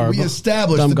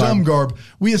established the dumb garb.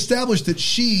 We established that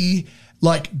she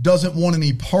doesn't want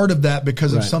any part of that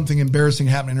because of something embarrassing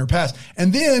happening in her past.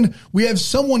 And then we have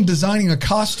someone designing a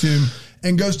costume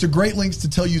and goes to great lengths to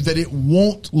tell you that it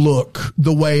won't look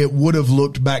the way it would have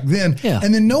looked back then. Yeah.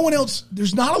 And then no one else,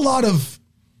 there's not a lot of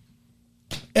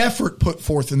effort put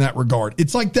forth in that regard.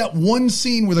 It's like that one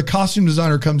scene where the costume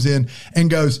designer comes in and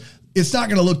goes, it's not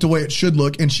going to look the way it should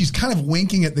look. And she's kind of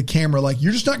winking at the camera like,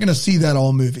 you're just not going to see that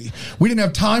all movie. We didn't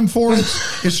have time for it.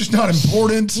 It's just not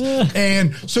important.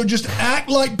 And so just act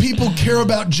like people care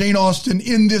about Jane Austen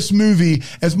in this movie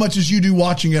as much as you do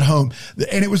watching at home.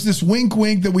 And it was this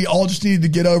wink that we all just needed to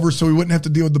get over so we wouldn't have to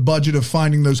deal with the budget of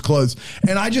finding those clothes.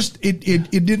 And I just, it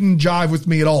didn't jive with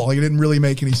me at all. Like, it didn't really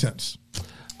make any sense.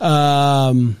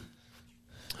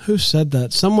 Who said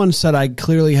that? Someone said, I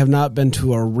clearly have not been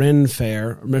to a Ren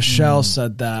fair. Michelle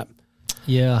said that.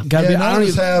 Yeah. Would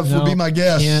be my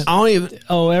guess.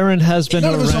 Aaron has been.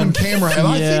 None of us on camera have.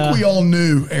 I think we all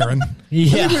knew, Aaron. I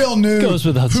think we all knew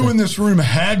who in this room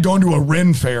had gone to a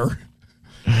Ren fair.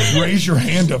 Raise your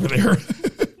hand over there.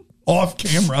 Off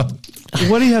camera.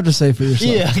 What do you have to say for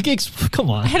yourself? Yeah,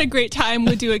 come on. I had a great time.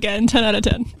 Would do again. 10 out of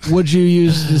 10. Would you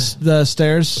use the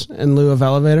stairs in lieu of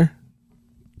elevator?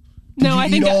 No, I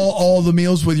think all the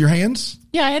meals with your hands.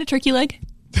 Yeah, I had a turkey leg.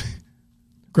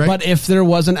 Great. But if there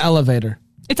was an elevator,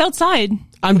 it's outside.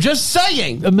 I'm just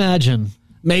saying. Imagine.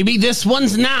 Maybe this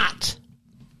one's not.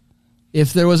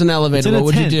 If there was an elevator, what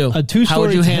would you do? A 2-story How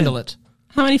would you handle it?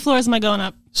 How many floors am I going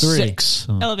up? 3. 6.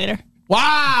 Elevator.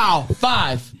 Wow.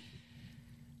 5.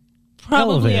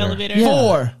 Probably elevator. Yeah.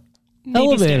 4. Maybe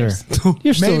elevator.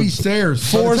 Stairs. Maybe stairs.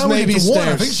 4's maybe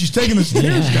stairs. I think she's taking the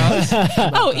stairs, guys.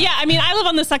 Oh, yeah. I mean, I live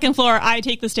on the second floor. I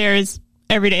take the stairs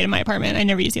every day to my apartment. I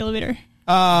never use the elevator.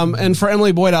 And for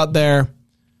Emily Boyd out there,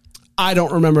 I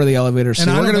don't remember the elevator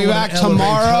scene. We're going to be back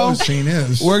tomorrow.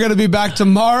 We're going to be back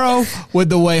tomorrow with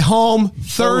The Way Home.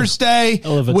 Thursday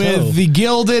with The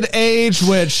Gilded Age,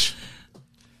 which...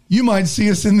 You might see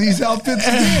us in these outfits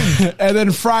again. And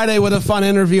then Friday with a fun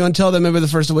interview. Until then, maybe the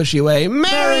first to wish you a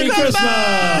Merry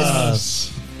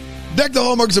Christmas! Deck the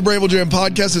Hallmark's a Bramble Jam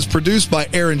podcast is produced by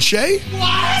Aaron Shea.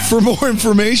 What? For more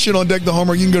information on Deck the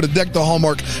Hallmark, you can go to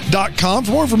deckthehallmark.com.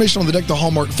 For more information on the Deck the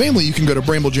Hallmark family, you can go to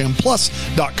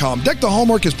bramblejamplus.com. Deck the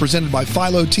Hallmark is presented by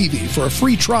Philo TV. For a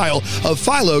free trial of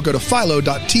Philo, go to philo.tv/DTH.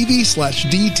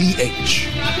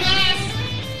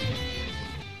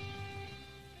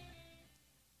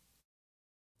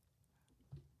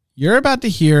 You're about to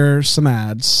hear some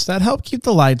ads that help keep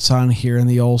the lights on here in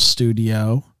the old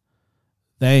studio.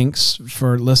 Thanks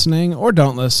for listening or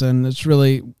don't listen. It's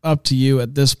really up to you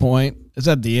at this point. It's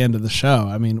at the end of the show.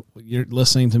 I mean, you're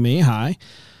listening to me. Hi.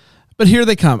 But here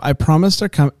they come. I promise they're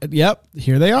coming. Yep,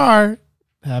 here they are.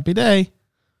 Happy day.